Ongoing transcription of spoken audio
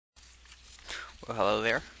Well, hello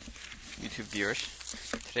there, YouTube viewers.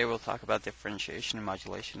 Today we'll talk about differentiation and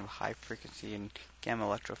modulation of high frequency and gamma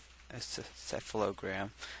electroencephalogram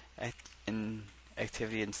in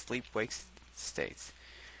activity in sleep-wake states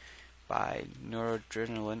by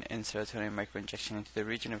noradrenaline and serotonin microinjection into the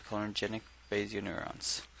region of cholonergenic basal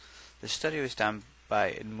neurons. The study was done by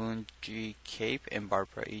Edmund G. Cape and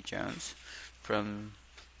Barbara E. Jones from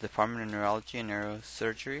the Department of Neurology and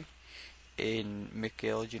Neurosurgery in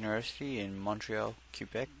McGill University in Montreal,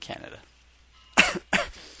 Quebec, Canada.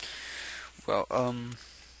 Well,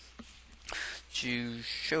 to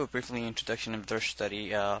show a briefly introduction of their study,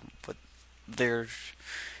 but it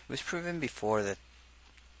was proven before that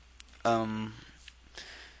the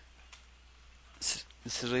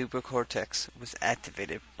cerebral cortex was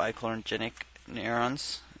activated by cholonergenic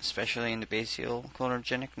neurons, especially in the basal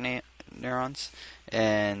cholonergenic neurons,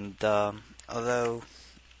 and although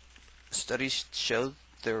studies showed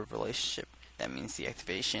their relationship, that means the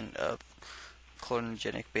activation of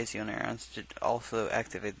cholonergenic basal neurons did also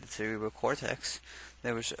activate the cerebral cortex.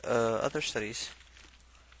 There was other studies,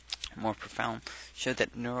 more profound, showed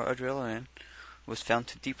that noradrenaline was found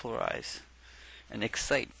to depolarize and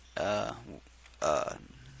excite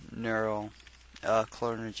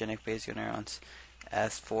cholonergenic basal neurons.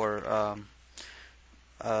 As for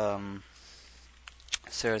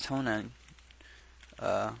serotonin,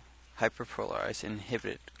 hyperpolarize and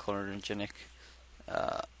inhibit cholonergenic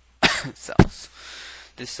cells.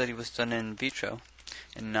 This study was done in vitro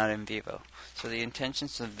and not in vivo. So the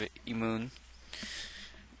intentions of Emun,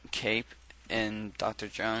 Cape, and Dr.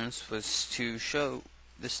 Jones was to show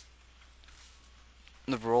the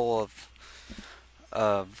role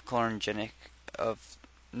of cholonergenic of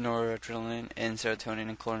noradrenaline and serotonin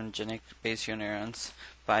in cholonergenic basal neurons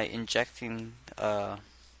by injecting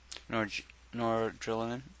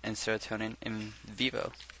noradrenaline and serotonin in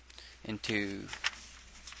vivo into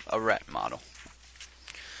a rat model.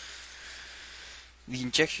 The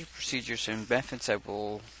injection procedures and methods I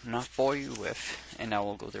will not bore you with, and I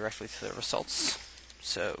will go directly to the results.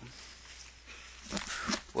 So,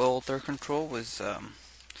 well, their control was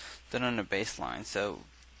done on a baseline, so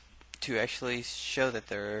to actually show that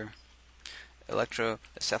their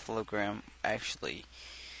electroencephalogram actually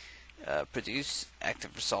produce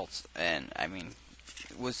active results, and I mean,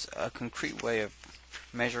 it was a concrete way of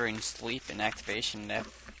measuring sleep and activation of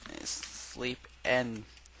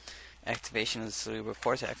the cerebral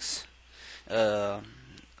cortex.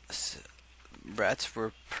 Rats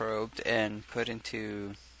were probed and put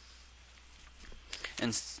into,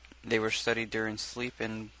 and they were studied during sleep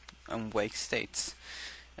and wake states.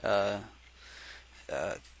 There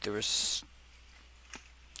was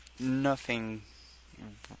nothing.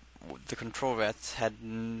 The control rats had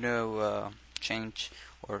no change,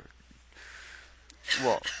 or,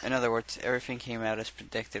 well, in other words, everything came out as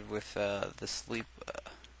predicted with the sleep,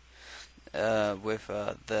 with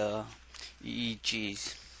the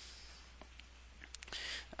EEGs.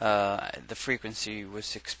 The frequency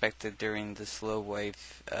was expected during the slow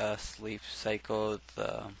wave sleep cycle,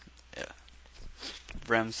 the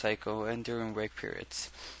REM cycle, and during wake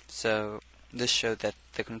periods. So this showed that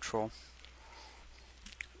the control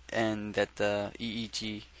and that the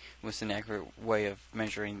EEG was an accurate way of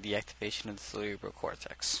measuring the activation of the cerebral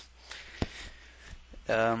cortex.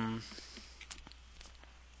 After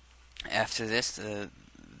this,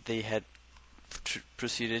 they had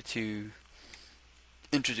proceeded to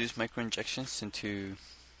introduce microinjections into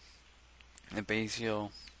the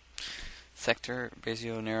basal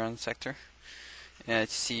neuron sector, to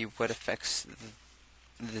see what effects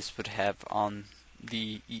this would have on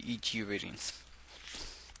the EEG readings.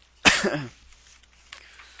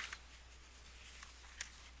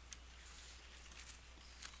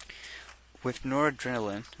 With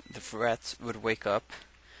noradrenaline, the rats would wake up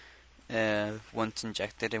once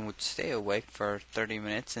injected and would stay awake for 30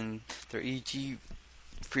 minutes, and their EEG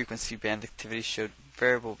frequency band activity showed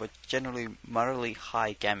variable but generally moderately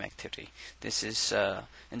high gamma activity. This is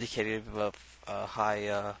indicative of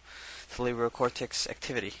high cerebral cortex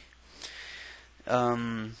activity.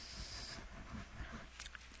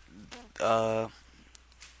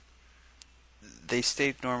 They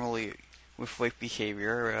stayed normally with wake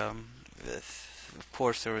behavior. Of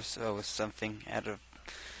course, there was something out of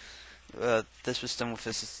this was done with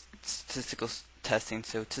statistical testing,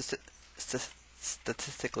 so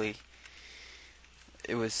statistically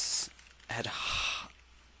it had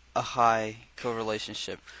a high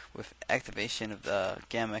correlationship with activation of the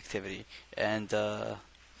gamma activity and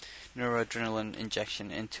noradrenaline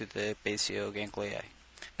injection into the basal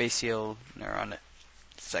neuron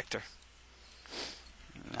sector,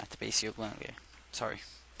 not the basal ganglia. Sorry.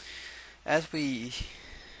 as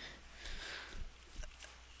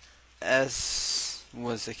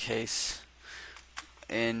was the case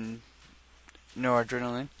in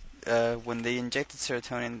noradrenaline, when they injected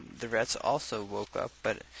serotonin, the rats also woke up,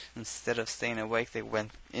 but instead of staying awake, they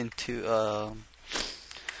went into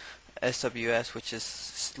SWS, which is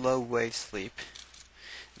slow wave sleep.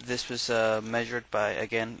 This was measured by,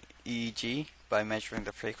 again, EEG, by measuring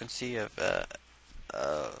the frequency of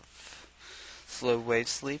slow wave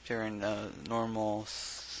sleep during a normal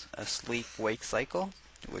sleep-wake cycle,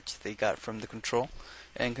 which they got from the control,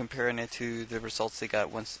 and comparing it to the results they got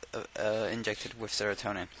once injected with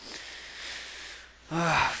serotonin.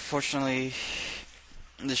 Fortunately,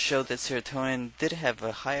 this showed that serotonin did have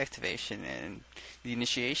a high activation in the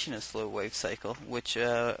initiation of slow wave cycle, which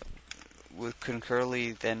would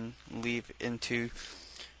concurrently then lead into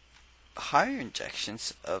higher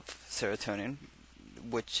injections of serotonin,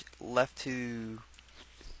 which left to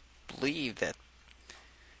believe that,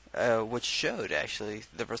 which showed actually,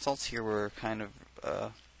 the results here were kind of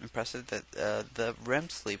impressive, that the REM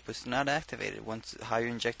sleep was not activated once higher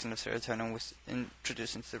injection of serotonin was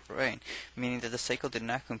introduced into the brain, meaning that the cycle did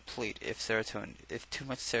not complete if too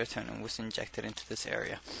much serotonin was injected into this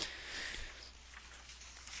area.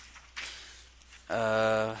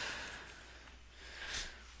 Well,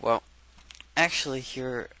 actually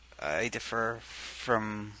here I differ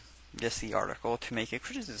from just the article to make a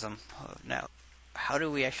criticism. Now, how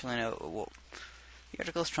do we actually know? Well, the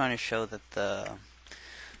article is trying to show that the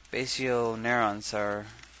basal neurons are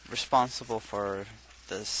responsible for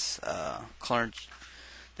this, the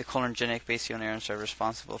cholonergenic basal neurons are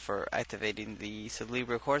responsible for activating the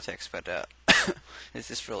cerebral cortex, but is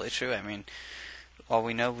this really true? I mean, all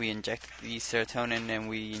we know, we injected the serotonin and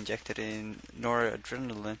we injected in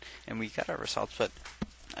noradrenaline and we got our results, but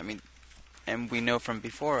I mean, and we know from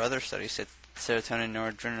before other studies that serotonin and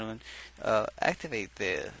noradrenaline activate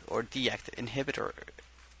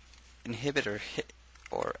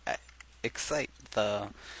or excite the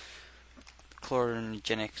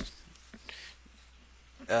cholonergenic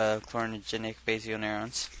basal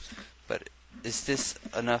neurons. But is this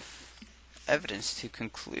enough evidence to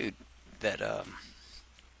conclude that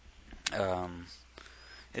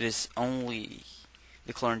it is only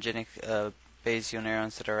the cholonergenic basal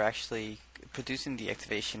neurons that are actually producing the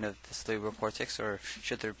activation of the cerebral cortex, or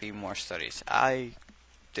should there be more studies? I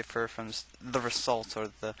differ from the results or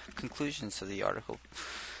the conclusions of the article,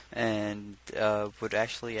 and would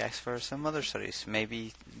actually ask for some other studies.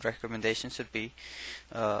 Maybe recommendations would be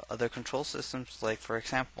other control systems, like, for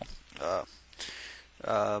example,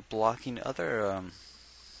 blocking other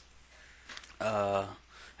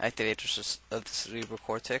activators of the cerebral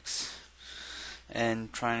cortex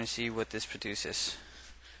and trying to see what this produces.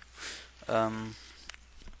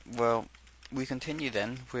 Well, we continue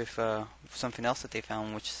then with something else that they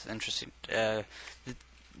found, which is interesting. There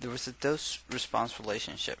was a dose-response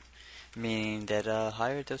relationship, meaning that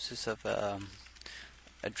higher doses of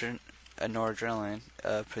noradrenaline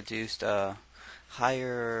produced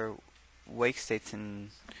higher wake states and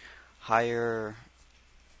higher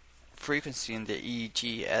frequency in the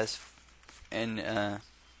EEG as in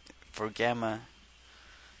for gamma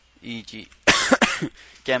EEG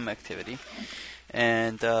gamma activity,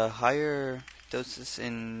 and higher doses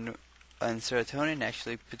in serotonin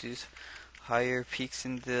actually produce higher peaks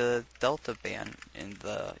in the delta band in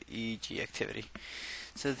the EEG activity.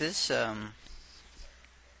 So this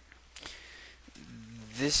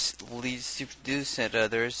leads to produce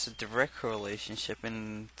that there is a direct correlation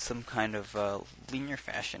in some kind of linear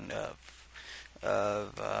fashion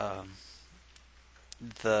of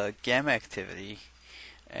the gamma activity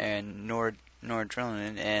and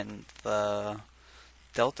noradrenaline and the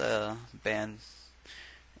delta band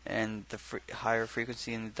and the higher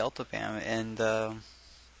frequency in the delta band and I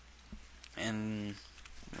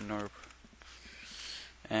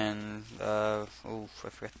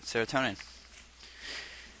forgot serotonin.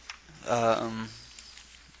 I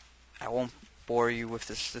won't bore you with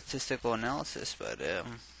the statistical analysis, but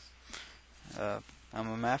I'm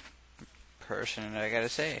a math person, and I gotta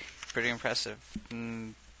say, pretty impressive,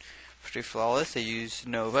 pretty flawless. They used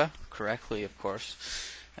NOVA correctly, of course.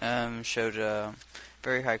 Showed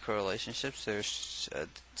very high correlationships. There's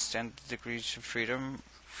standard degrees of freedom.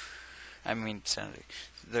 I mean, standard.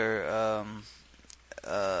 Their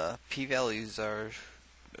p-values are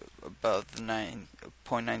above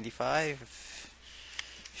 9.95,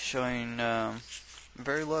 showing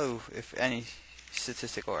very low, if any,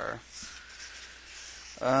 statistical error.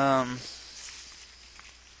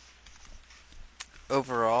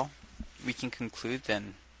 Overall, we can conclude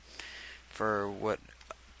then, for what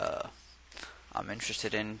I'm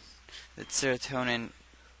interested in that serotonin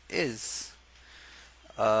is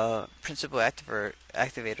a principal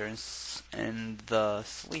activator in the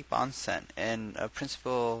sleep onset and a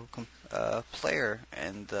principal player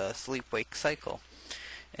in the sleep-wake cycle.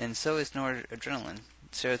 And so is noradrenaline.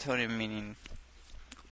 Serotonin meaning